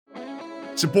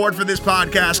Support for this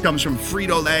podcast comes from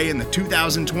Frito-Lay and the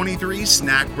 2023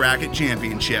 Snack Bracket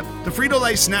Championship. The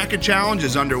Frito-Lay Snack-It Challenge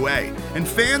is underway, and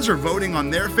fans are voting on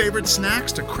their favorite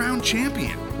snacks to crown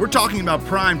champion. We're talking about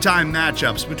prime-time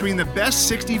matchups between the best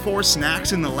 64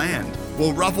 snacks in the land.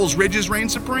 Will Ruffles Ridges reign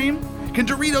supreme? Can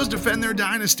Doritos defend their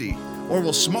dynasty? Or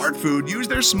will Smart Food use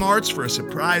their smarts for a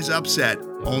surprise upset?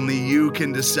 Only you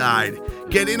can decide.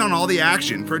 Get in on all the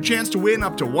action for a chance to win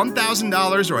up to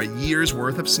 $1,000 or a year's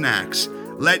worth of snacks.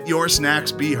 Let your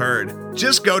snacks be heard.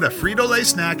 Just go to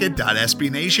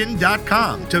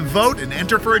fritolaysnacket.sbnation.com to vote and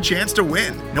enter for a chance to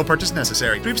win. No purchase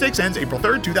necessary. Sweepstakes ends April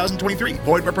 3rd, 2023.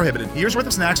 Void where prohibited. Year's worth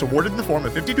of snacks awarded in the form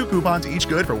of 52 coupons, each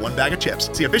good for one bag of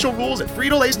chips. See official rules at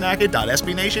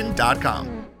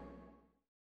fritolaysnacket.sbnation.com.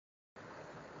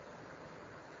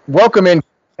 Welcome in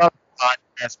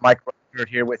podcast. Mike Rutherford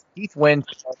here with Keith Wynn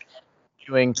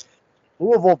doing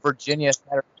Louisville-Virginia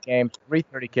Saturday game,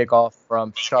 3:30 kickoff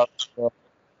from Charlottesville.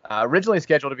 Originally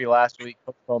scheduled to be last week,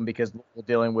 postponed because we're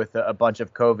dealing with a bunch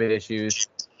of COVID issues.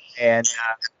 And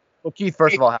well, Keith,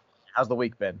 first of all, how's the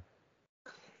week been?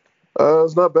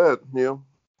 It's not bad,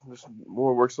 just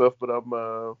more work stuff. But I'm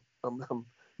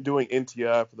doing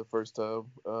NTI for the first time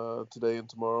today and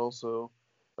tomorrow, so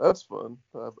that's fun.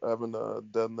 I haven't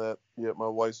done that yet. My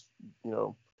wife's,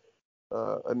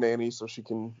 a nanny, so she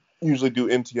can usually do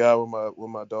NTI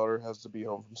when my daughter has to be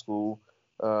home from school.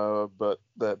 But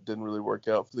that didn't really work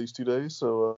out for these 2 days.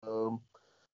 So I'm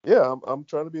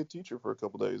trying to be a teacher for a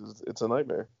couple days. It's a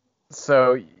nightmare.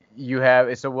 So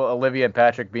will Olivia and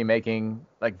Patrick be making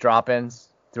like drop-ins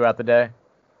throughout the day?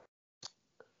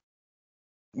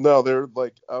 No, they're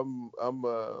like I'm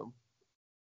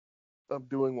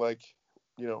doing like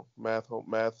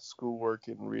math schoolwork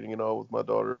and reading and all with my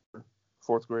daughter,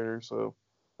 fourth grader. So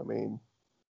I mean,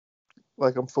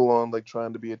 like I'm full on like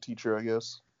trying to be a teacher, I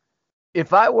guess.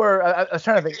 If I were, I was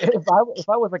trying to think, if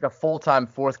I was like a full-time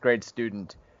fourth grade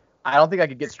student, I don't think I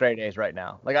could get straight A's right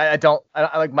now. Like I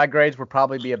like my grades would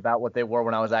probably be about what they were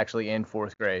when I was actually in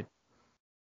fourth grade.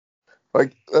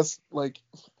 Like that's like,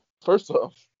 first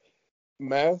off,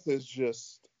 math is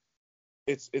just,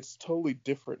 it's totally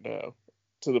different now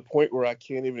to the point where I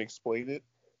can't even explain it,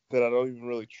 that I don't even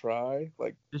really try.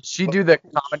 Like, did she do the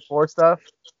Common Core stuff?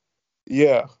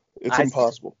 Yeah, it's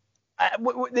impossible.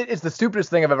 It's the stupidest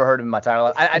thing I've ever heard in my entire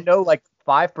life. I know like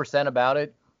 5% about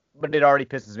it, but it already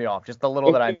pisses me off. Just the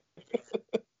little that I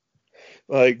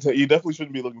like. You definitely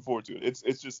shouldn't be looking forward to it.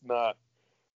 It's just not.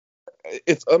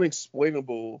 It's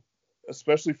unexplainable,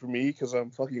 especially for me because I'm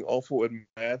fucking awful at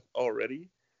math already,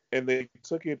 and they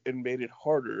took it and made it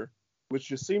harder, which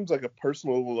just seems like a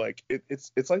personal like.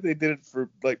 It's like they did it for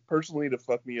like personally to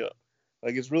fuck me up.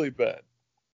 Like it's really bad.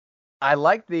 I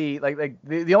like the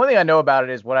only thing I know about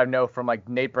it is what I know from like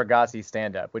Nate Bargatze's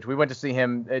stand up, which we went to see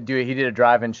him do. He did a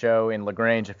drive-in show in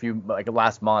LaGrange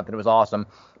last month, and it was awesome.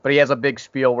 But he has a big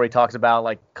spiel where he talks about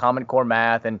like Common Core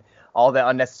math and all the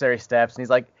unnecessary steps. And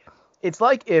he's like, it's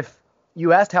like if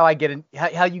you asked how you get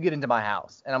into my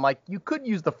house, and I'm like, you could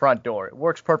use the front door. It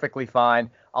works perfectly fine.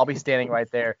 I'll be standing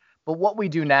right there. But what we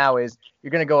do now is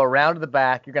you're going to go around to the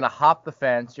back. You're going to hop the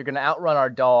fence. You're going to outrun our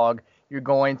dog. You're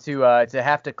going to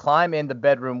have to climb in the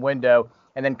bedroom window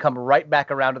and then come right back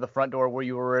around to the front door where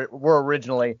you were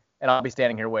originally, and I'll be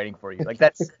standing here waiting for you. Like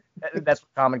that's what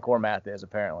Common Core math is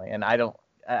apparently, and I don't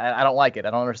like it.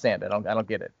 I don't understand it. I don't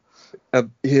get it. I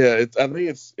think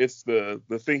it's the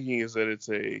thinking is that it's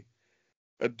a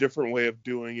different way of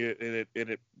doing it, and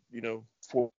it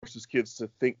forces kids to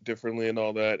think differently and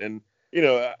all that. And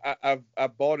I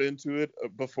bought into it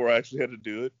before I actually had to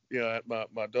do it. At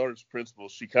my daughter's principal,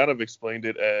 she kind of explained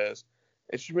it as,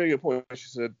 and she made a point. She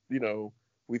said,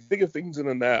 we think of things in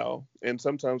the now, and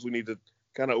sometimes we need to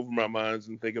kind of open our minds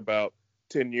and think about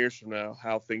 10 years from now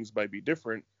how things might be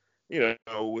different.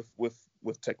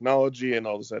 With technology and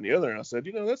all this and the other. And I said,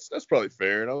 that's probably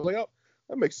fair. And I was like, oh,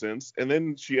 that makes sense. And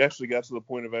then she actually got to the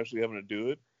point of actually having to do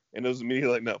it, and it was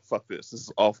immediately like, no, fuck this. This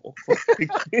is awful.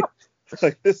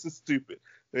 Like, this is stupid.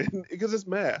 Because it's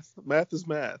math. Math is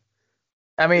math.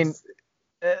 I mean,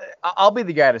 I'll be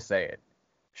the guy to say it.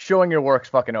 Showing your work's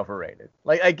fucking overrated.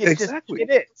 Like it's exactly.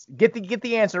 Just, it is. Get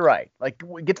the answer right. Like,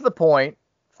 get to the point.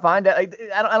 Find out.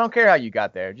 I don't care how you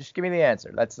got there. Just give me the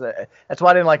answer. That's why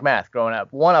I didn't like math growing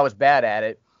up. 1, I was bad at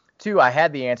it. 2, I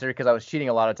had the answer because I was cheating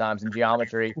a lot of times in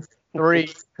geometry.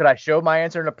 3, could I show my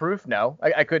answer in a proof? No,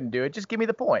 I couldn't do it. Just give me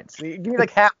the points. Give me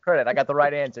like half credit. I got the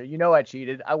right answer. I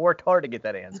cheated. I worked hard to get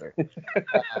that answer.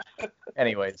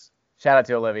 Anyways, shout out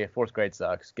to Olivia. Fourth grade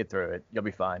sucks. Get through it. You'll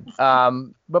be fine.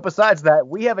 But besides that,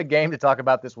 we have a game to talk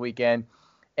about this weekend,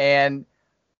 and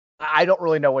I don't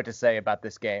really know what to say about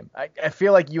this game. I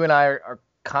feel like you and I are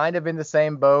kind of in the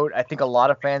same boat. I think a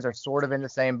lot of fans are sort of in the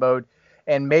same boat.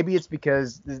 And maybe it's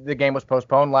because the game was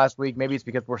postponed last week. Maybe it's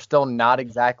because we're still not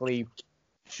exactly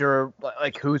sure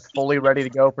like who's fully ready to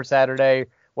go for Saturday,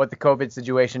 what the COVID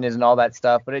situation is and all that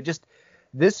stuff. But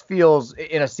this feels,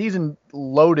 in a season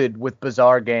loaded with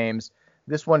bizarre games,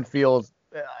 this one feels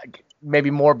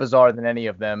maybe more bizarre than any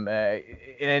of them.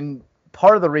 And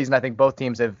part of the reason I think both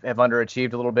teams have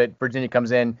underachieved a little bit. Virginia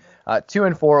comes in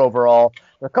 2-4 overall.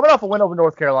 They're coming off a win over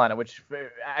North Carolina, which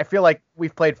I feel like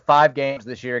we've played 5 games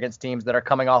this year against teams that are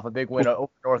coming off a big win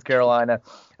over North Carolina.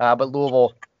 But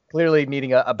Louisville clearly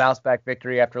needing a bounce back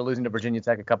victory after losing to Virginia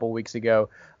Tech a couple of weeks ago.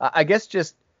 I guess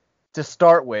just to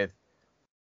start with,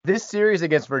 this series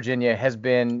against Virginia has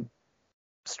been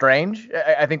strange.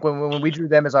 I think when we drew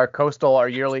them as our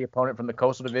yearly opponent from the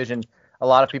Coastal Division, a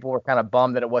lot of people were kind of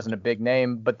bummed that it wasn't a big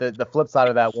name. But the flip side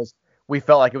of that was we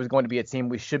felt like it was going to be a team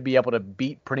we should be able to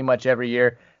beat pretty much every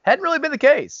year. Hadn't really been the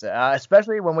case,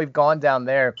 especially when we've gone down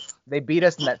there. They beat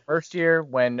us in that first year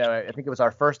when I think it was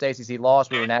our first ACC loss.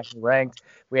 We were nationally ranked.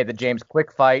 We had the James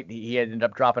Quick fight. He ended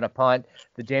up dropping a punt.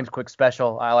 The James Quick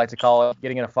special, I like to call it,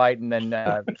 getting in a fight and then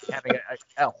having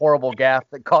a horrible gaffe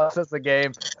that cost us the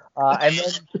game. And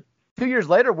then 2 years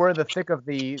later, we're in the thick of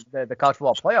the college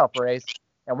football playoff race,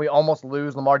 and we almost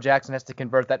lose. Lamar Jackson has to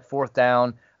convert that 4th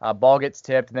down. Ball gets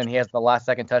tipped, and then he has the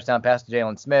last-second touchdown pass to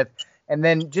Jalen Smith. And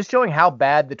then just showing how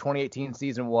bad the 2018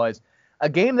 season was, a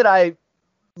game that I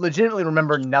legitimately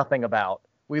remember nothing about.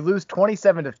 We lose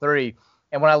 27-3,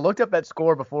 and when I looked up that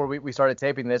score before we started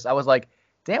taping this, I was like,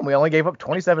 damn, we only gave up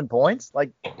 27 points? Like,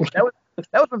 that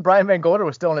was when Brian Van Gorder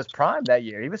was still in his prime that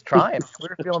year. He was trying. We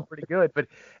were feeling pretty good. But,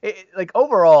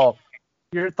 overall,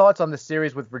 your thoughts on the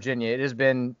series with Virginia? It has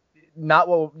been not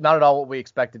at all what we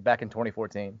expected back in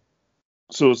 2014.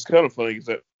 So it's kind of funny because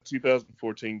that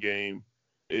 2014 game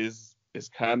is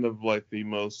kind of like the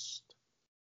most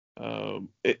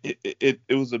it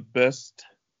was the best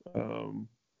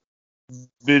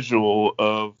visual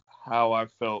of how I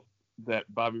felt that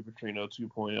Bobby Petrino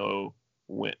 2.0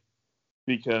 went,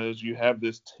 because you have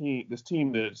this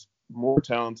team that's more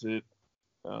talented,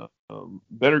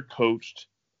 better coached,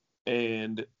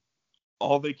 and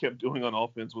all they kept doing on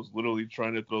offense was literally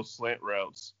trying to throw slant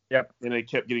routes. Yep. And they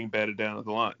kept getting batted down at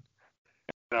the line.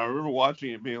 And I remember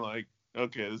watching it being like,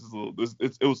 okay, this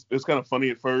is it's kind of funny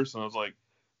at first, and I was like,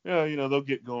 yeah, they'll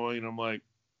get going. And I'm like,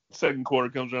 second quarter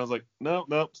comes around, I was like,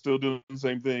 nope, still doing the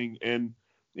same thing. And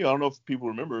I don't know if people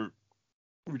remember,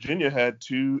 Virginia had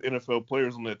 2 NFL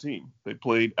players on that team. They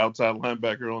played outside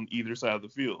linebacker on either side of the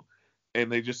field,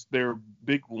 and they're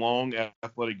big, long,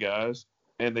 athletic guys,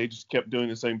 and they just kept doing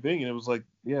the same thing. And it was like,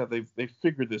 yeah, they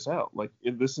figured this out. Like,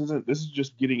 this is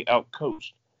just getting out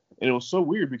coached, and it was so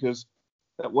weird because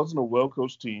that wasn't a well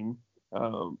coached team.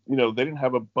 They didn't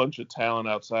have a bunch of talent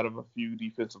outside of a few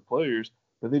defensive players,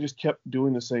 but they just kept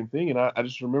doing the same thing. And I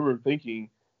just remember thinking,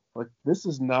 like, this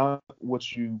is not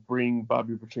what you bring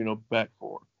Bobby Petrino back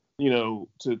for,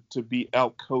 to be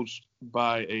out coached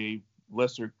by a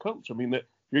lesser coach. I mean, that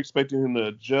you're expecting him to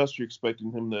adjust, you're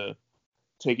expecting him to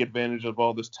take advantage of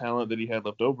all this talent that he had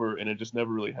left over, and it just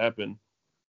never really happened.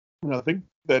 And I think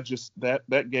that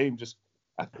that game just,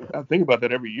 I think about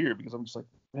that every year, because I'm just like,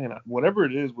 man, whatever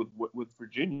it is with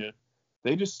Virginia,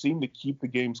 they just seem to keep the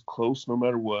games close no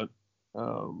matter what.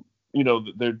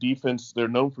 Their defense, they're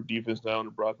known for defense now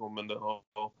under Bronco Mendenhall.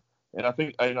 And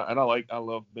I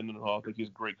love Mendenhall. I think he's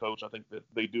a great coach. I think that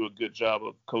they do a good job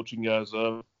of coaching guys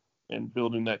up and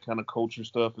building that kind of culture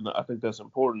stuff. And I think that's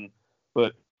important.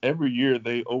 But every year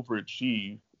they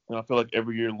overachieve. And I feel like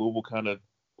every year Louisville kind of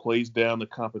plays down the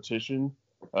competition.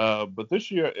 But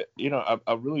this year,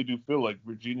 I really do feel like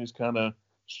Virginia's kind of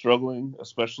struggling,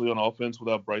 especially on offense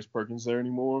without Bryce Perkins there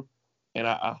anymore. And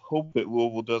I hope that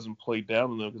Louisville doesn't play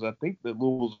down on them, because I think that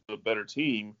Louisville's a better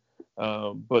team.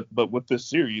 But with this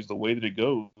series, the way that it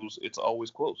goes, it's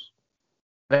always close.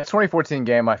 That 2014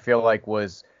 game, I feel like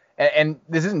was, and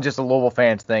this isn't just a Louisville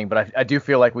fans thing, but I do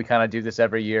feel like we kind of do this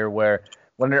every year, where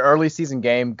when an early season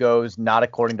game goes not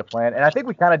according to plan, and I think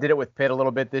we kind of did it with Pitt a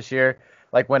little bit this year.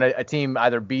 Like when a team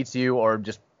either beats you or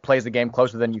just plays the game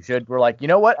closer than you should, we're like, you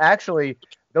know what? Actually,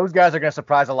 those guys are going to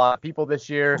surprise a lot of people this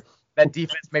year. That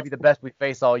defense may be the best we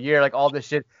face all year. Like all this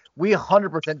shit. We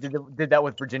 100% did that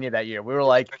with Virginia that year. We were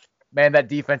like, man, that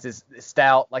defense is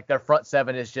stout. Like their front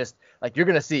seven is just like, you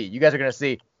guys are going to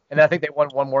see. And then I think they won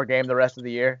one more game the rest of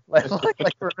the year. Like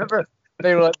remember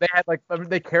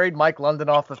they carried Mike London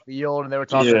off the field, and they were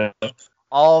talking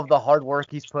all of the hard work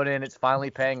he's put in. It's finally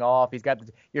paying off.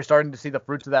 You're starting to see the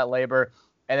fruits of that labor.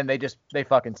 and then they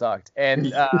fucking sucked.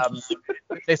 And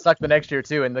they sucked the next year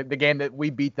too. And the game that we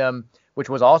beat them, which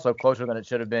was also closer than it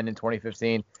should have been in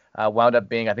 2015, wound up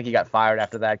being, I think he got fired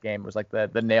after that game. It was like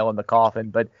the nail in the coffin.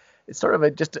 But it's sort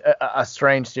of just a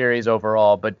strange series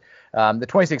overall. But the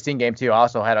 2016 game too, I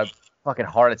also had a fucking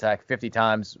heart attack 50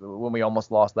 times when we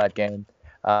almost lost that game.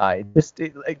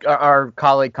 Our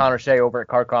colleague Connor Shea over at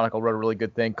Card Chronicle wrote a really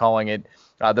good thing calling it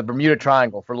the Bermuda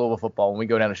Triangle for Louisville football when we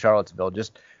go down to Charlottesville.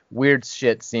 Just weird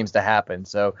shit seems to happen.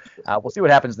 So we'll see what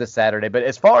happens this Saturday. But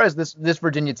as far as this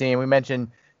Virginia team, we mentioned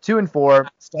 2-4.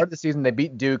 Started the season, they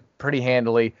beat Duke pretty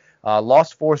handily.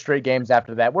 Lost 4 straight games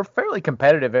after that. We're fairly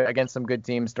competitive against some good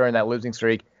teams during that losing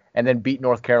streak, and then beat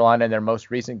North Carolina in their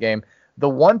most recent game. The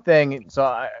one thing,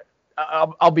 so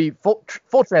I'll be full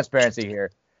transparency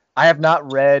here. I have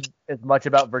not read as much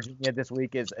about Virginia this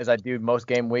week as I do most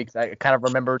game weeks. I kind of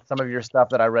remember some of your stuff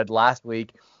that I read last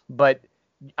week, but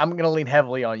I'm going to lean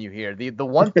heavily on you here. The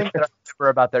one thing that I remember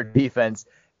about their defense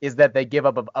is that they give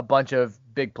up a bunch of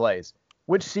big plays,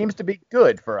 which seems to be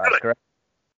good for us, correct?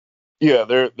 Yeah,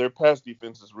 their pass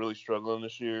defense is really struggling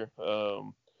this year. I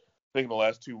think in the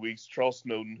last 2 weeks, Charles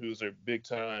Snowden, who's their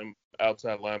big-time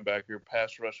outside linebacker,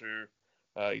 pass rusher,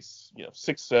 he's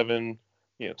 6'7",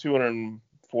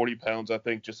 240 pounds, I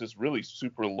think, just this really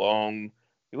super long.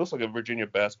 He looks like a Virginia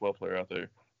basketball player out there.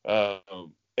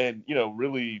 And,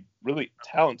 really, really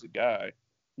talented guy.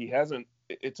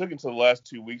 It took until the last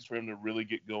 2 weeks for him to really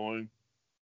get going.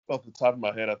 Off the top of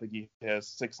my head, I think he has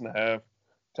 6.5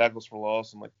 tackles for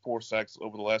loss and like 4 sacks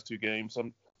over the last 2 games,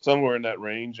 somewhere in that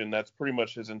range, and that's pretty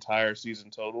much his entire season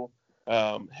total.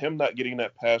 Him not getting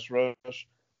that pass rush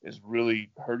is really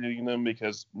hurting them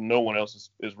because no one else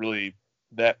is really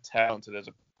that talented as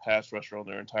a pass rusher on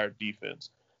their entire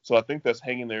defense. So I think that's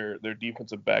hanging their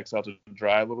defensive backs out to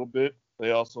dry a little bit.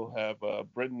 They also have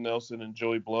Brenton Nelson and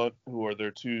Joey Blunt, who are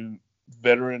their 2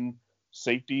 veteran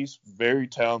safeties, very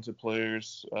talented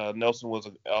players. Nelson was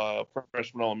a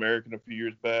freshman All-American a few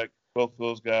years back. Both of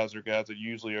those guys are guys that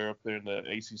usually are up there in the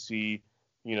ACC,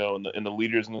 in the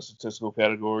leaders in the statistical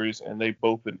categories, and they've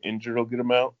both been injured a good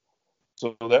amount.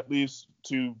 So that leaves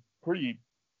 2 pretty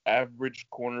average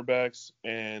cornerbacks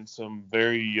and some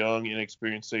very young,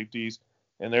 inexperienced safeties,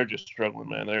 and they're just struggling,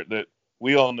 man.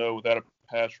 We all know without a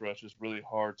pass rush, it's really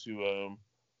hard to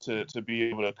be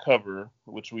able to cover,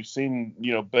 which we've seen,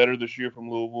 better this year from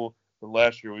Louisville. But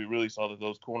last year, we really saw that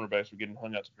those cornerbacks were getting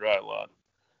hung out to dry a lot.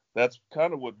 That's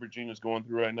kind of what Virginia's going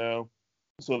through right now.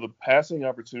 So the passing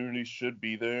opportunities should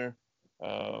be there.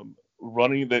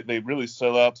 Running, they really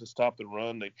sell out to stop the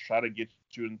run. They try to get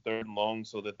you in 3rd and long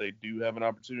so that they do have an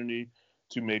opportunity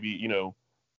to maybe,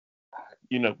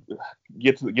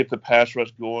 get the pass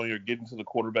rush going or get into the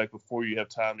quarterback before you have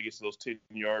time to get to those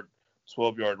 10-yard,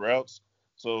 12-yard routes.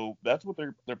 So that's what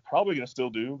they're probably going to still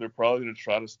do. They're probably going to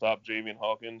try to stop Javian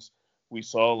Hawkins. We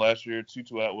saw last year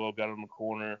Tutu Atwell got on the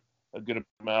corner a good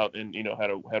amount and,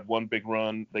 had one big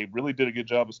run. They really did a good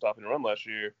job of stopping the run last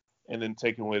year and then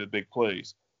taking away the big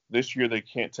plays. This year they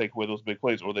can't take away those big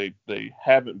plays, or they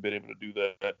haven't been able to do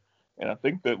that. And I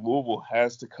think that Louisville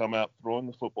has to come out throwing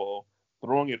the football,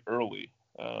 throwing it early,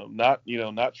 not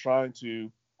trying to.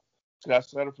 Scott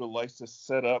Satterfield likes to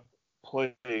set up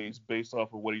plays based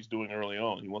off of what he's doing early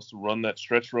on. He wants to run that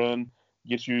stretch run,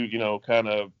 get you, kind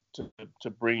of to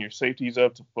bring your safeties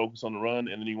up to focus on the run,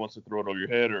 and then he wants to throw it over your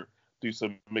head or do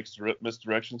some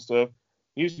misdirection stuff.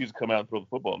 He just needs to come out and throw the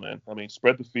football, man. I mean,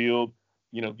 spread the field,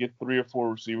 get 3 or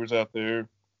 4 receivers out there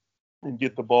and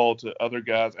get the ball to other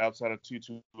guys outside of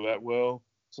Tutu Atwell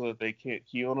so that they can't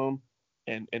key on them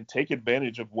and take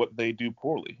advantage of what they do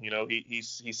poorly.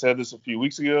 He said this a few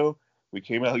weeks ago. We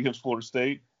came out against Florida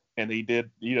State. And he did,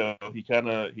 the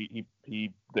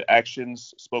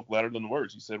actions spoke louder than the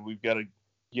words. He said, we've got to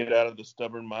get out of the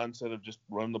stubborn mindset of just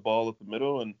running the ball at the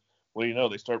middle. And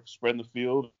they start spreading the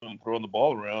field and throwing the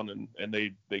ball around, and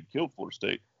they killed Florida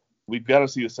State. We've got to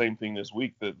see the same thing this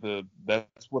week.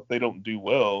 That's what they don't do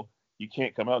well. You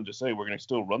can't come out and just say we're going to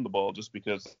still run the ball just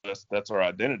because that's our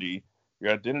identity.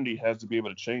 Your identity has to be able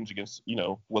to change against,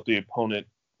 what the opponent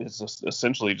is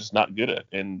essentially just not good at.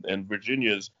 And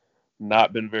Virginia's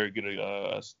not been very good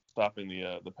at stopping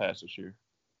the pass this year.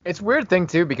 It's a weird thing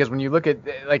too, because when you look at,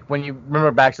 like, when you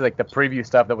remember back to like the preview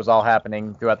stuff that was all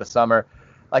happening throughout the summer,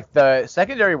 like the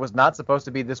secondary was not supposed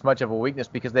to be this much of a weakness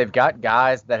because they've got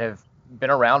guys that have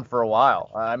been around for a while.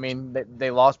 I mean,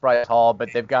 they lost Bryce Hall, but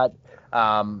they've got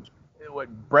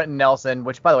Brenton Nelson,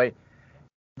 which, by the way,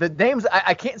 the names,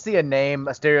 I can't see a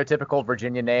stereotypical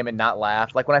Virginia name and not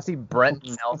laugh. Like when I see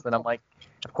Brenton Nelson, I'm like,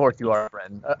 of course you are,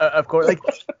 Brenton. Of course, like.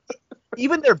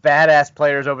 Even their badass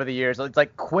players over the years, it's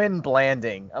like Quinn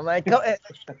Blanding. I'm like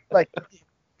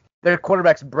Their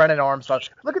quarterback's Brennan Armstrong.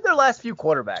 Look at their last few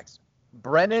quarterbacks.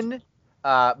 Brennan,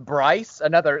 Bryce,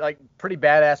 another like pretty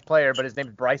badass player, but his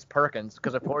name's Bryce Perkins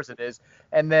because of course it is.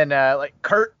 And then like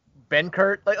Ben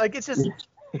Kurt. Like it's just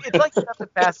it's like you have to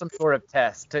pass some sort of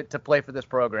test to play for this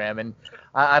program, and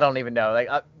I don't even know. Like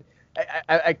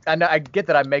I get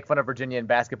that I make fun of Virginia in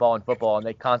basketball and football, and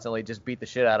they constantly just beat the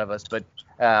shit out of us, but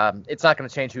it's not going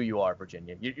to change who you are,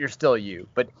 Virginia. You're still you.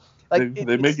 But like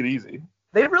they make it easy.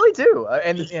 They really do.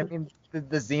 And I mean,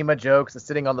 the Zima jokes, the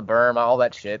sitting on the berm, all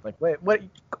that shit. Like, wait, what?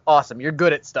 Awesome. You're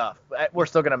good at stuff. We're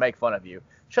still going to make fun of you.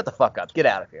 Shut the fuck up. Get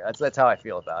out of here. That's how I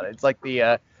feel about it. It's like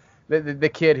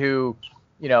the kid who,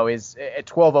 you know, is at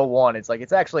 12:01. It's like,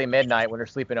 it's actually midnight when they're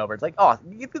sleeping over. It's like, oh,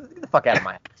 get the fuck out of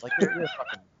my house. Like,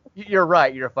 you're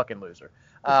right. You're a fucking loser.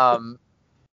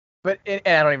 But and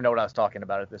I don't even know what I was talking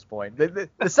about at this point. The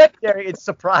secondary, it's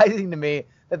surprising to me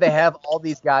that they have all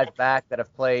these guys back that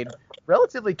have played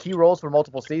relatively key roles for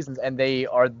multiple seasons, and they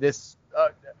are this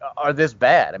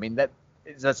bad. I mean,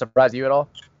 does that surprise you at all?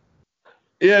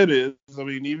 Yeah, it is. I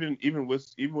mean, even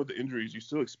with the injuries, you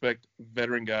still expect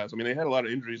veteran guys. I mean, they had a lot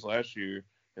of injuries last year,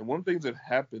 and one thing that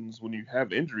happens when you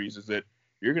have injuries is that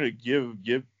you're going to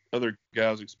give other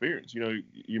guys experience. You know,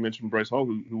 you mentioned Bryce Hall,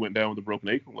 who went down with a broken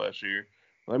ankle last year.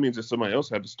 Well, that means that somebody else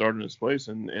had to start in his place,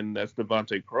 and that's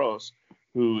Devontae Cross,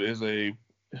 who is a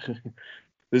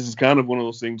this is kind of one of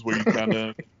those things where you kind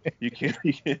of you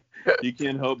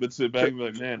can't help but sit back and be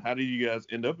like, man, how did you guys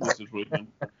end up in this situation?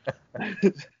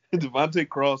 Devontae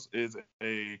Cross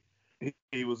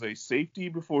he was a safety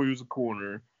before he was a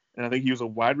corner, and I think he was a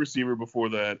wide receiver before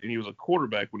that, and he was a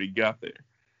quarterback when he got there.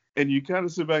 And you kind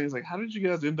of sit back and it's like, how did you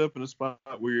guys end up in a spot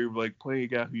where you're like playing a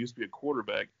guy who used to be a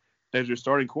quarterback as your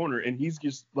starting corner, and he's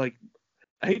just like,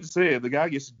 I hate to say it, the guy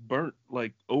gets burnt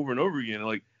like over and over again,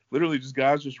 like literally just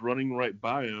guys just running right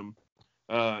by him.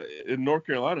 In North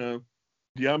Carolina,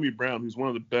 De'Ami Brown, who's one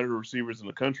of the better receivers in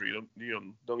the country,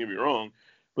 don't get me wrong,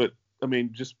 but I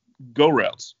mean, just go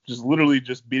routes, just literally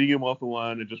just beating him off the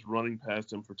line and just running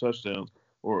past him for touchdowns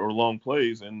or long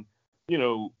plays. And, you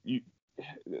know,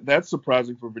 that's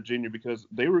surprising for Virginia because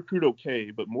they recruit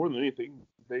okay, but more than anything,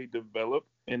 they develop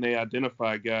and they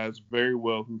identify guys very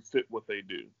well who fit what they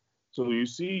do. So you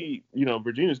see, you know,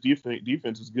 Virginia's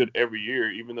defense is good every year,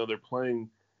 even though they're playing,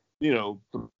 you know,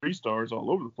 3 stars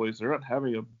all over the place. They're not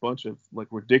having a bunch of like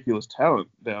ridiculous talent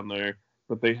down there,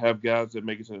 but they have guys that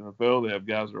make it to the NFL. They have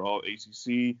guys that are all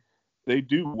ACC. They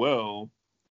do well,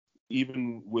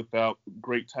 even without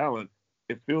great talent.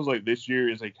 It feels like this year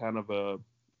is a kind of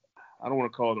I don't want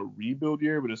to call it a rebuild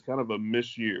year, but it's kind of a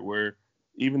miss year where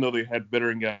even though they had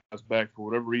veteran guys back for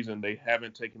whatever reason, they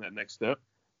haven't taken that next step.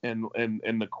 And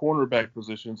the cornerback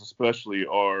positions especially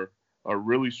are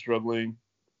really struggling.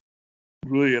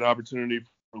 Really an opportunity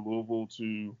for Louisville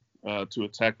to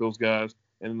attack those guys.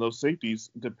 And those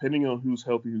safeties, depending on who's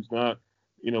healthy, who's not,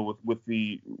 you know, with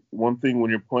the one thing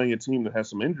when you're playing a team that has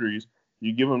some injuries,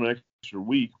 you give them an extra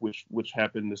week, which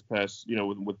happened this past, you know,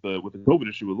 with the COVID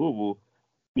issue with Louisville.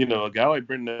 You know, a guy like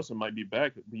Brenton Nelson might be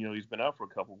back. You know, he's been out for a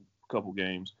couple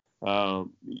games.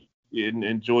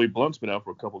 And Joey Blunt's been out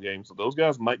for a couple games. So those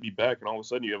guys might be back, and all of a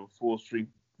sudden you have a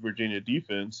full-strength Virginia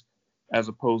defense as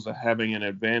opposed to having an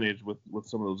advantage with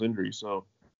some of those injuries. So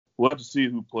we'll have to see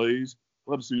who plays.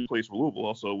 We'll have to see who plays for Louisville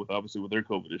also, with their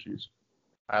COVID issues.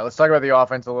 All right, let's talk about the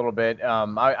offense a little bit.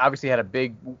 I obviously had a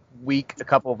big week a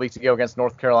couple of weeks ago against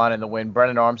North Carolina in the win.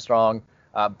 Brennan Armstrong,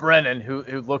 Brennan, who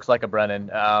looks like a Brennan,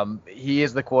 he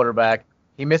is the quarterback.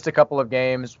 He missed a couple of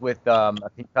games with a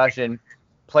concussion,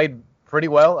 played pretty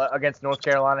well against North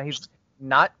Carolina. He's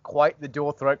not quite the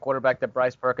dual threat quarterback that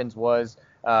Bryce Perkins was,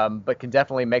 but can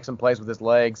definitely make some plays with his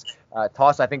legs.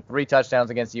 Tossed, I think, 3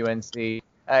 touchdowns against UNC.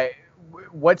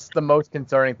 What's the most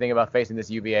concerning thing about facing this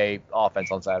UVA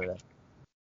offense on Saturday?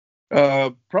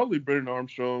 Probably Brennan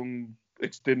Armstrong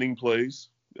extending plays.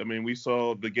 I mean, we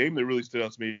saw the game that really stood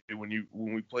out to me when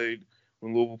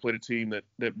Louisville played a team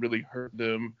that really hurt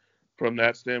them from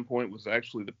that standpoint was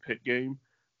actually the Pitt game.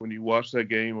 When you watch that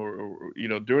game or you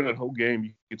know, during that whole game,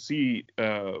 you could see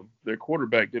their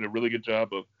quarterback did a really good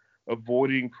job of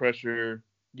avoiding pressure,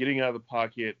 getting out of the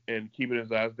pocket, and keeping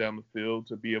his eyes down the field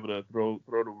to be able to throw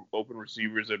to open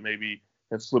receivers that maybe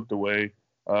had slipped away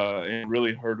and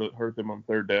really hurt them on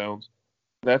third downs.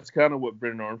 That's kind of what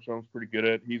Brennan Armstrong's pretty good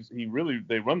at.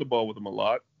 They run the ball with him a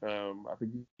lot. I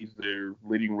think he's their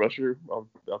leading rusher off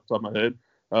the top of my head.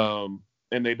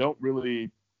 And they don't really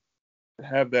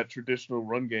have that traditional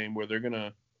run game where they're going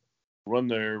to run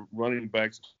their running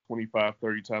backs 25,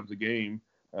 30 times a game,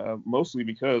 mostly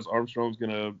because Armstrong's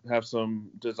going to have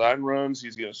some design runs.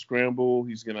 He's going to scramble.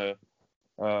 He's going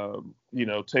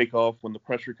to, take off when the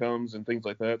pressure comes and things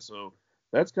like that. So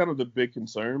that's kind of the big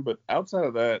concern. But outside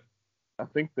of that, I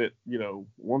think that,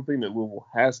 one thing that Louisville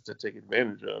has to take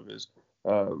advantage of is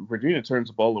Virginia turns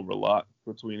the ball over a lot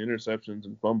between interceptions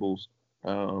and fumbles.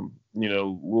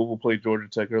 Louisville played Georgia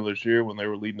Tech earlier this year when they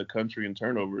were leading the country in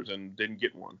turnovers and didn't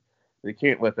get one. They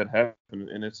can't let that happen,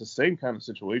 and it's the same kind of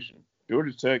situation.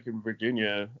 Georgia Tech and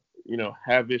Virginia,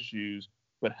 have issues,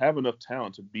 but have enough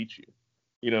talent to beat you.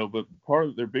 But part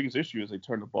of their biggest issue is they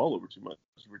turn the ball over too much.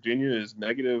 Virginia is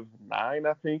 -9,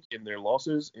 I think, in their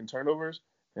losses in turnovers,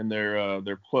 and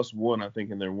they're +1, I think,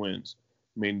 in their wins.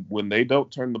 I mean, when they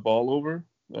don't turn the ball over,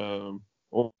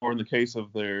 or in the case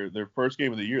of their first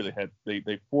game of the year,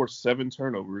 they forced 7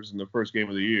 turnovers in the first game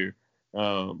of the year,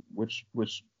 which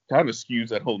kind of skews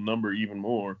that whole number even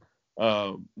more.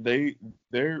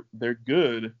 They're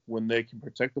good when they can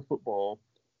protect the football,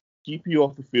 keep you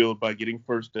off the field by getting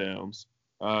first downs,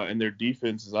 and their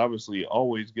defense is obviously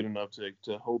always good enough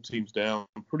to hold teams down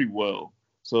pretty well.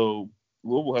 So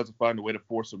Louisville has to find a way to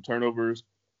force some turnovers.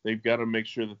 They've got to make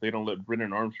sure that they don't let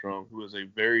Brennan Armstrong, who is a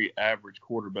very average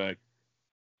quarterback,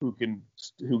 who can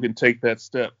take that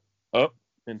step up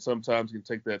and sometimes can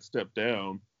take that step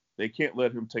down. They can't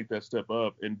let him take that step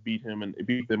up and beat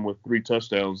them with 3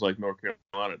 touchdowns like North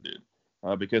Carolina did,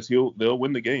 because they'll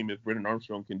win the game if Brennan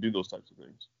Armstrong can do those types of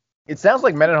things. It sounds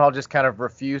like Mendenhall just kind of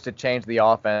refused to change the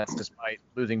offense despite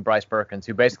losing Bryce Perkins,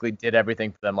 who basically did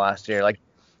everything for them last year. Like,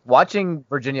 watching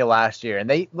Virginia last year, and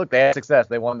they had success.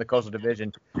 They won the Coastal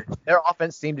Division. Their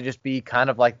offense seemed to just be kind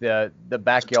of like the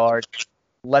backyard,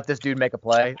 let this dude make a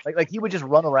play. Like he would just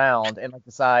run around and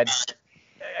decide,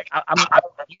 I'm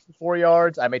 4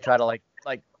 yards. I may try to like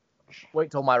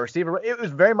wait till my receiver. It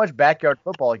was very much backyard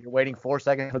football. Like, you're waiting 4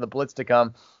 seconds for the blitz to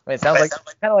come. I mean, it sounds like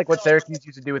kind of like what Syracuse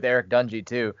used to do with Eric Dungy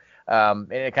too.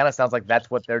 And it kind of sounds like that's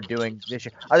what they're doing this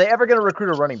year. Are they ever going to recruit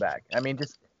a running back? I mean,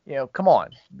 just come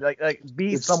on,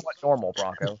 be somewhat normal,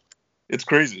 Bronco. It's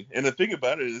crazy, and the thing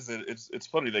about it is that it's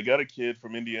funny. They got a kid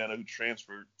from Indiana who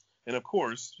transferred, and of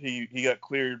course he got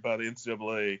cleared by the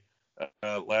NCAA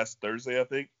last Thursday, I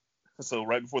think. So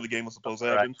right before the game was supposed to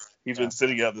happen, he's been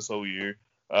sitting out this whole year.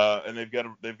 And they've got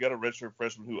a redshirt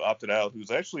freshman who opted out,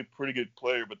 who's actually a pretty good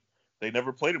player, but they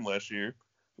never played him last year.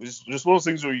 It's just one of those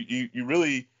things where you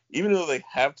really, even though they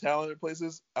have talent in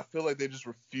places, I feel like they just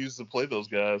refuse to play those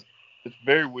guys. It's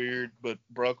very weird, but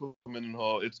Bronco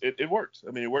Mendenhall, it works.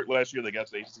 I mean, it worked last year. They got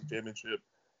to the ACC championship.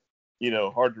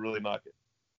 Hard to really knock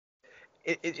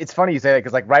it. It's funny you say that,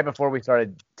 because right before we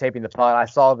started taping the pod, I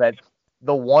saw that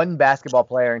the one basketball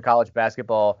player in college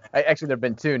basketball, actually there have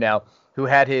been 2 now, who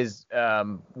had his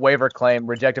waiver claim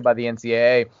rejected by the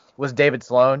NCAA was David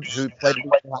Sloan, who played in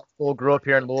high school, grew up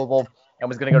here in Louisville, and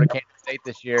was going to go to Kansas State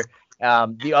this year.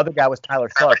 The other guy was Tyler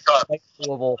Sharp, played in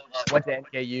Louisville, went to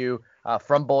NKU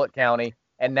from Bullitt County,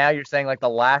 and now you're saying the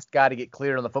last guy to get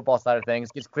cleared on the football side of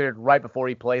things gets cleared right before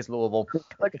he plays Louisville.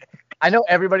 I know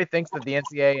everybody thinks that the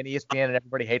NCAA and ESPN and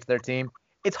everybody hates their team.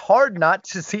 It's hard not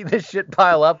to see this shit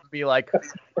pile up and be like,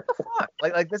 what the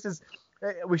fuck? This is,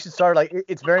 we should start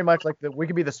it's very much like we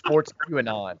could be the sports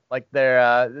QAnon.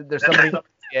 There's somebody in the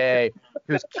NCAA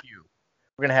who's Q.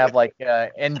 We're gonna have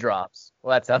end drops.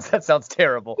 Well, that sounds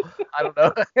terrible. I don't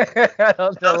know. I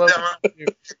don't know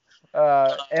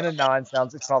what Anon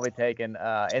sounds. It's probably taken.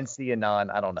 NC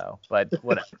Anon. I don't know, but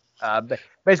whatever.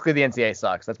 Basically, the NCAA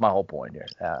sucks. That's my whole point here.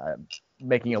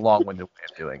 Making a long-winded way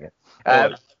of doing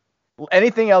it.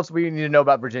 Anything else we need to know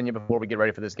about Virginia before we get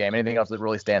ready for this game? Anything else that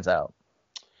really stands out?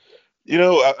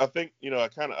 I think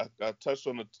I touched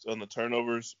on the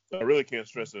turnovers. I really can't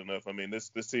stress it enough. I mean,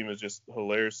 this team is just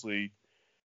hilariously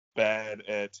bad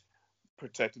at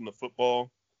protecting the football,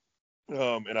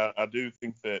 and I do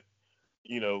think that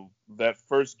that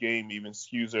first game even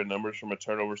skews their numbers from a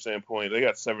turnover standpoint. They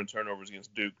got 7 turnovers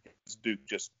against Duke. Duke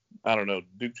just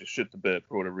shit the bed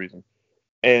for whatever reason,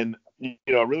 and I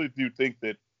really do think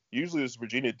that usually this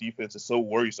Virginia defense is so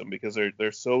worrisome because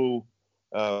they're so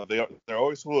they're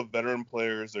always full of veteran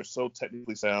players. They're so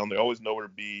technically sound. They always know where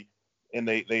to be, and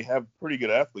they have pretty good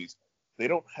athletes. They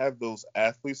don't have those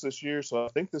athletes this year, so I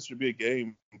think this should be a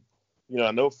game.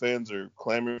 I know fans are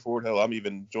clamoring for it. Hell, I'm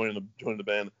even joining the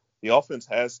band. The offense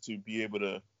has to be able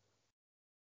to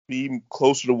be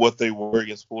closer to what they were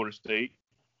against Florida State.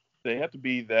 They have to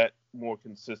be that more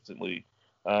consistently.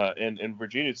 And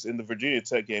Virginia's in the Virginia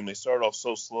Tech game, they started off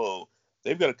so slow.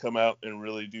 They've got to come out and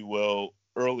really do well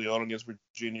early on against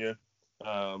Virginia.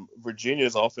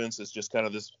 Virginia's offense is just kind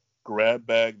of this grab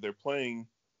bag. They're playing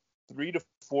 3 to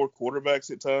 4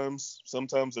 quarterbacks at times.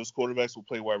 Sometimes those quarterbacks will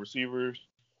play wide receivers.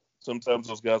 Sometimes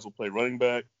those guys will play running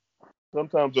back.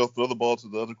 Sometimes they'll throw the ball to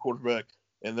the other quarterback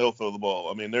and they'll throw the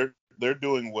ball. I mean, they're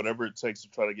doing whatever it takes to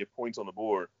try to get points on the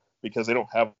board. because they don't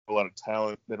have a lot of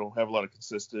talent. They don't have a lot of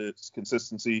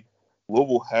consistency.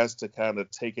 Louisville has to kind of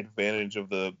take advantage of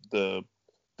the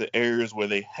areas where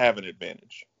they have an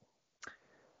advantage.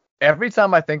 Every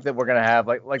time I think that we're going to have,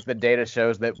 like the data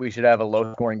shows that we should have a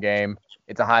low-scoring game,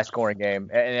 it's a high-scoring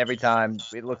game. And every time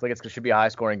it looks like it should be a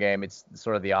high-scoring game, it's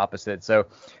sort of the opposite. So,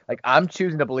 I'm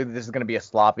choosing to believe that this is going to be a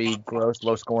sloppy, gross,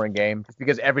 low-scoring game just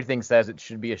because everything says it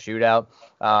should be a shootout.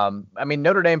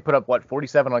 Notre Dame put up,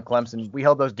 47 on Clemson. We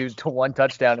held those dudes to one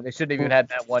touchdown, and they shouldn't have even had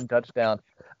that one touchdown.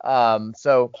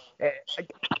 So,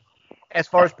 as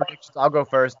far as predictions, I'll go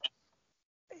first.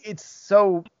 It's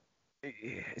so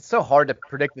hard to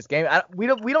predict this game. We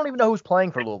don't even know who's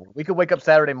playing for Louisville. We could wake up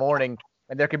Saturday morning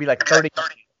and there could be 30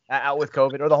 out with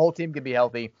COVID, or the whole team could be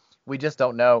healthy. We just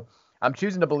don't know. I'm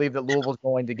choosing to believe that Louisville's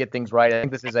going to get things right. I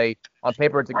think this is on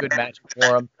paper, it's a good match for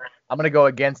them. I'm going to go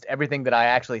against everything that I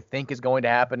actually think is going to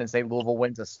happen and say Louisville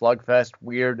wins a slugfest,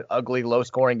 weird, ugly,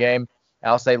 low-scoring game.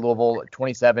 I'll say Louisville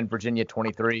 27, Virginia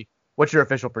 23. What's your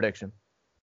official prediction?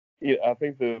 Yeah, I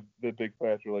think the big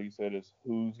factor, like you said, is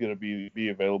who's going to be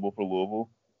available for Louisville.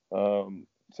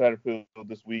 Satterfield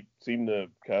this week seemed to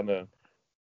kind of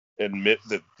admit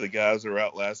that the guys that are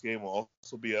out last game will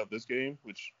also be out this game,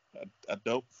 which I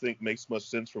don't think makes much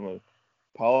sense from a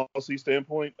policy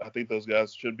standpoint. I think those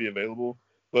guys should be available,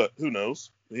 but who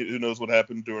knows? Who knows what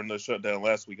happened during the shutdown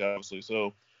last week, obviously.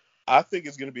 So I think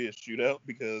it's going to be a shootout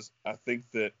because I think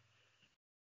that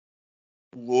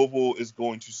Louisville is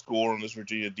going to score on this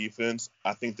Virginia defense.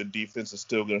 I think the defense is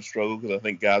still going to struggle because I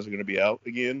think guys are going to be out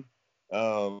again.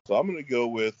 So I'm going to go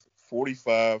with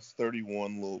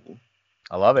 45-31 Louisville.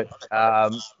 I love it.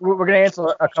 We're going to answer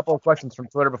a couple of questions from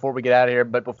Twitter before we get out of here.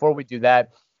 But before we do that,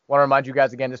 I want to remind you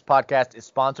guys again, this podcast is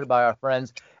sponsored by our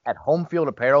friends at Home Field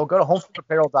Apparel. Go to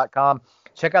homefieldapparel.com.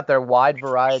 Check out their wide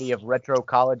variety of retro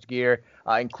college gear,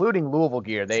 including Louisville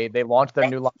gear. They launched their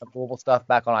new line of Louisville stuff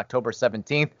back on October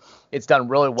 17th. It's done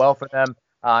really well for them,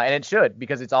 and it should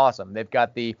because it's awesome. They've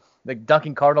got the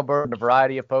Dunking Cardinal Bird in a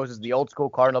variety of poses, the old school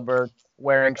Cardinal Bird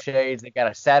wearing shades. They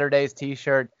got a Saturdays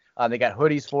T-shirt. They got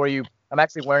hoodies for you. I'm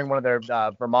actually wearing one of their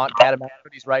Vermont Catamount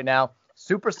hoodies right now.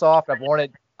 Super soft. I've worn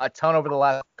it a ton over the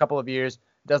last couple of years.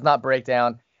 Does not break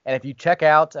down. And if you check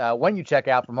out, when you check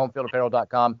out from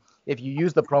homefieldapparel.com, if you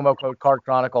use the promo code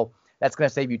CardChronicle, that's going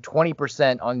to save you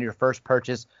 20% on your first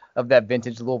purchase of that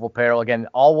vintage Louisville apparel. Again,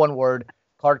 all one word,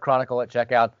 Card Chronicle at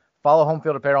checkout. Follow Home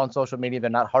Field Apparel on social media. They're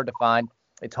not hard to find.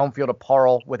 It's Home Field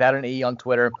Apparel without an E on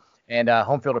Twitter, and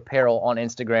Home Field Apparel on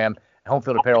Instagram.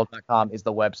 Homefieldapparel.com is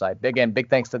the website. Again, big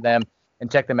thanks to them,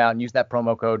 and check them out and use that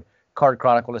promo code Card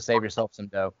Chronicle to save yourself some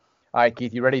dough. All right,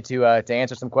 Keith, you ready to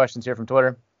answer some questions here from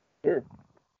Twitter? Sure.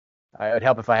 It would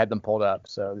help if I had them pulled up.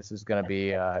 So this is going to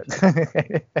be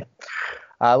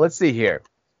let's see here.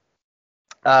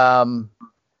 I'm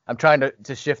trying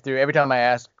to shift through. Every time I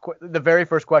ask, the very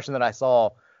first question that I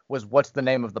saw was, what's the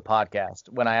name of the podcast,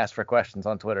 when I asked for questions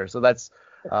on Twitter. So that's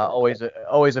always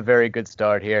a very good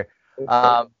start here.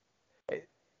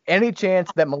 Any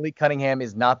chance that Malik Cunningham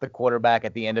is not the quarterback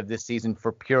at the end of this season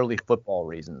for purely football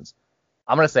reasons?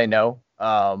 I'm going to say no.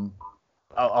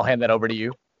 I'll hand that over to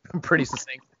you. Pretty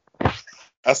succinct.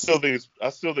 I still think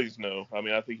it's no. I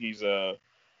mean, I think he's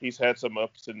had some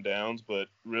ups and downs, but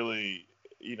really,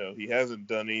 he hasn't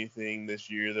done anything this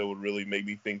year that would really make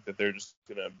me think that they're just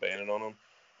going to abandon on him.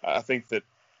 I think that,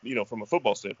 from a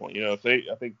football standpoint, I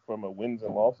think from a wins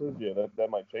and losses, yeah,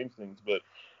 that might change things. But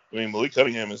I mean, Malik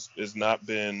Cunningham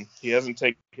he hasn't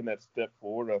taken that step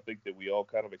forward. I think that we all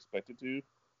kind of expected to,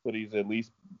 but he's at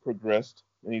least progressed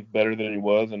and he's better than he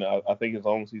was. And I think as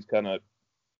long as he's kind of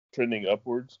trending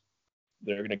upwards,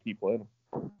 they're going to keep playing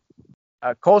him.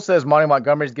 Cole says Monty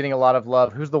Montgomery's getting a lot of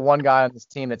love. Who's the one guy on this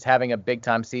team that's having a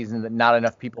big-time season that not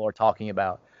enough people are talking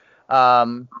about?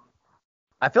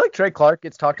 I feel like Trey Clark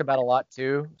gets talked about a lot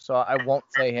too, so I won't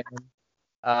say him.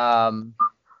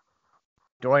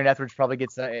 Dorian Etheridge probably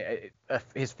gets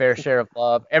his fair share of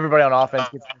love. Everybody on offense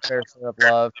gets their fair share of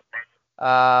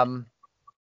love.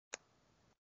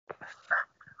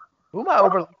 Who am I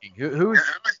overlooking? Who's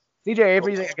CJ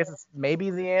Avery? I guess it's maybe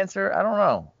the answer. I don't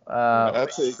know. I'd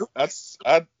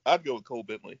go with Cole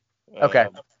Bentley. Okay,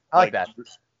 I like that.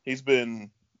 He's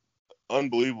been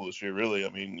unbelievable this year, really. I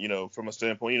mean, from a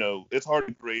standpoint, it's hard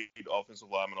to grade offensive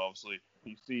linemen, obviously.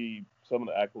 You see some of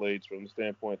the accolades from the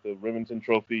standpoint, the Remington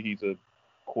Trophy, he's a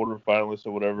quarter finalist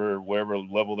or wherever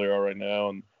level they are right now,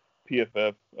 and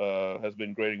PFF has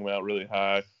been grading him out really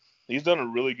high. He's done a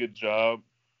really good job.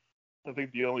 I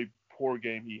think the only poor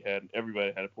game he had,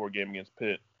 everybody had a poor game against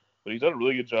Pitt, but he's done a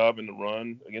really good job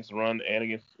against the run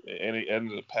and as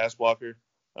a pass blocker.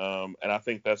 And I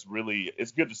think that's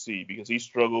it's good to see because he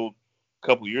struggled a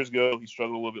couple years ago. He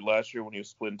struggled a little bit last year when he was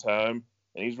splitting time,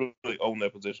 and he's really owned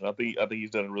that position. I think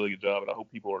he's done a really good job, and I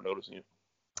hope people are noticing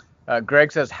it.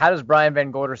 Greg says, how does Brian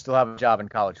Van Gorder still have a job in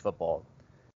college football?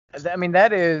 I mean,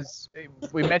 that is,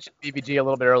 we mentioned BVG a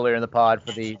little bit earlier in the pod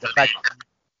for the fact that he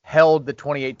held the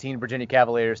 2018 Virginia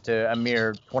Cavaliers to a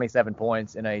mere 27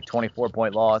 points in a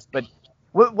 24-point loss. But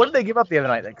what did they give up the other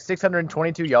night? Like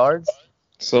 622 yards?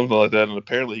 Something like that. And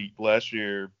apparently last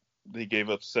year they gave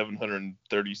up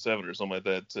 737 or something like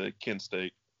that to Kent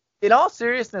State. In all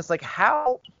seriousness, like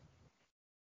how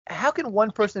can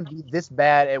one person be this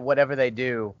bad at whatever they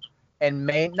do and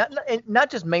not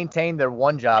just maintain their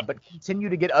one job, but continue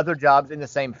to get other jobs in the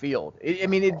same field? I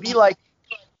mean, it'd be like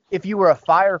if you were a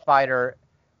firefighter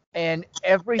and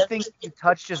everything you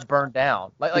touched just burned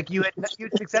down. Like you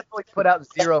successfully put out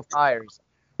 0 fires.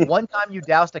 One time you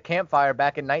doused a campfire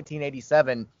back in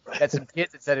 1987 that some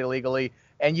kids had set illegally,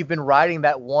 and you've been riding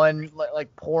that one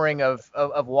like pouring of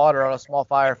water on a small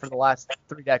fire for the last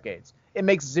 3 decades. It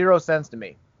makes 0 sense to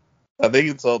me. I think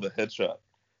it's all the headshot.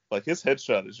 Like his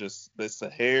headshot is just, it's the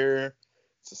hair,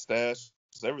 it's a stash,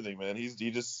 it's everything, man. He's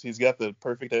got the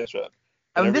perfect headshot.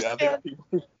 I mean, I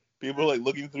think people are like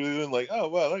looking through and like, oh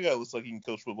wow, that guy looks like he can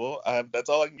coach football. That's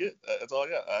all I can get. That's all I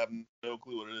got. I have no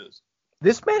clue what it is.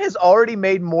 This man has already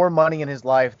made more money in his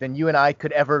life than you and I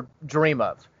could ever dream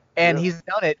of, and he's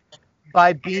done it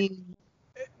by being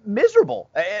miserable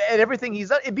at everything he's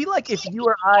done. It'd be like if you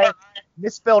or I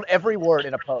misspelled every word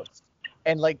in a post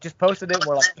and like just posted it and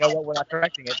we're like, you know what, we're not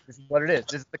correcting it. This is what it is.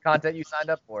 This is the content you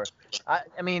signed up for.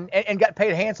 I mean, and got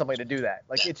paid handsomely to do that.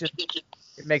 Like it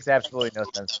makes absolutely no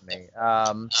sense to me.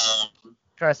 Trying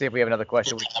to see if we have another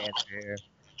question we can answer here.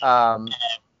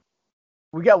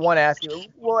 We got one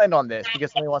asking. We'll end on this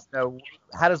because somebody wants to know,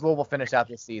 how does Louisville finish out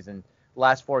this season?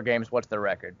 Last 4 games, what's their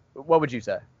record? What would you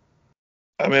say?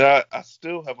 I mean, I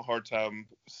still have a hard time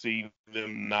seeing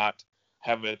them not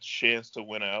have a chance to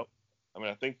win out. I mean,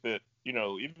 I think that, you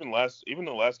know, even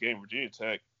the last game, Virginia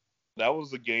Tech, that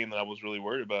was the game that I was really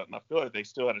worried about, and I feel like they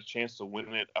still had a chance to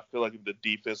win it. I feel like if the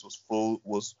defense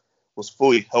was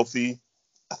fully healthy,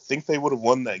 I think they would have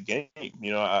won that game.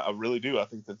 You know, I really do. I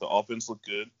think that the offense looked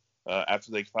good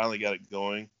after they finally got it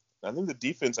going. I think the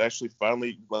defense actually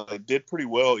finally did pretty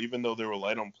well, even though they were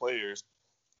light on players,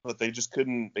 but they just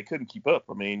couldn't keep up.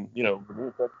 I mean, you know,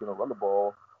 Virginia Tech's going to run the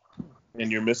ball,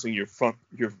 and you're missing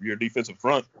your defensive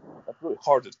front. That's really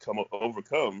hard to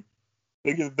overcome. I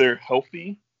think if they're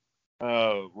healthy,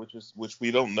 which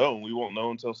we don't know. We won't know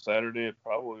until Saturday at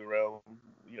probably around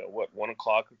 1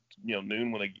 o'clock,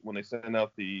 noon when they send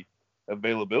out the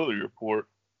availability report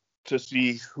to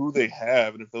see who they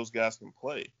have and if those guys can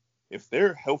play. If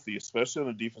they're healthy, especially on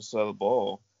the defense side of the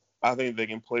ball, I think they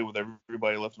can play with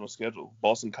everybody left on the schedule.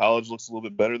 Boston College looks a little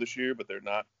bit better this year, but they're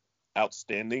not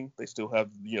outstanding. They still have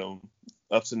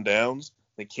ups and downs.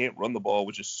 They can't run the ball,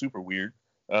 which is super weird.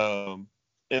 And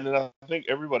then I think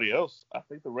everybody else, I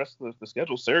think the rest of the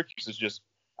schedule, Syracuse is just,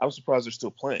 I'm surprised they're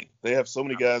still playing. They have so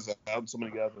many guys out and so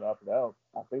many guys that opted out.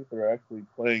 I think they're actually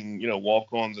playing,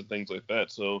 walk-ons and things like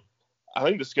that. So I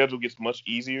think the schedule gets much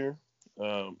easier.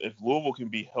 If Louisville can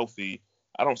be healthy,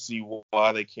 I don't see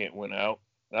why they can't win out.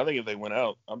 And I think if they win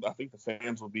out, I think the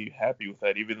fans will be happy with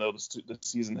that, even though the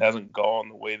season hasn't gone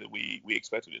the way that we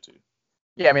expected it to.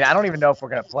 Yeah, I mean, I don't even know if we're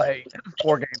going to play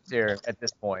 4 games here at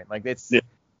this point. Like,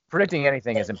 predicting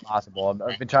anything is impossible.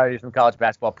 I've been trying to do some college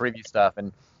basketball preview stuff,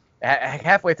 and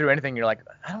halfway through anything, you're like,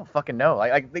 I don't fucking know.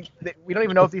 We don't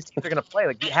even know if these teams are going to play.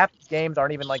 Like, half these games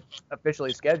aren't even,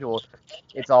 officially scheduled.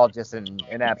 It's all just an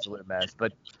absolute mess.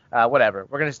 But whatever.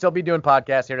 We're going to still be doing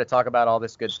podcasts here to talk about all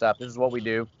this good stuff. This is what we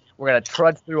do. We're going to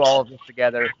trudge through all of this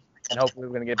together, and hopefully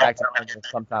we're going to get back to normal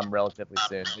sometime relatively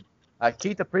soon. But,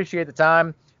 Keith, appreciate the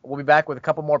time. We'll be back with a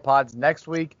couple more pods next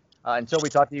week. Until we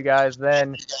talk to you guys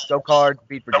then, go Cards,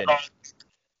 beat Virginia.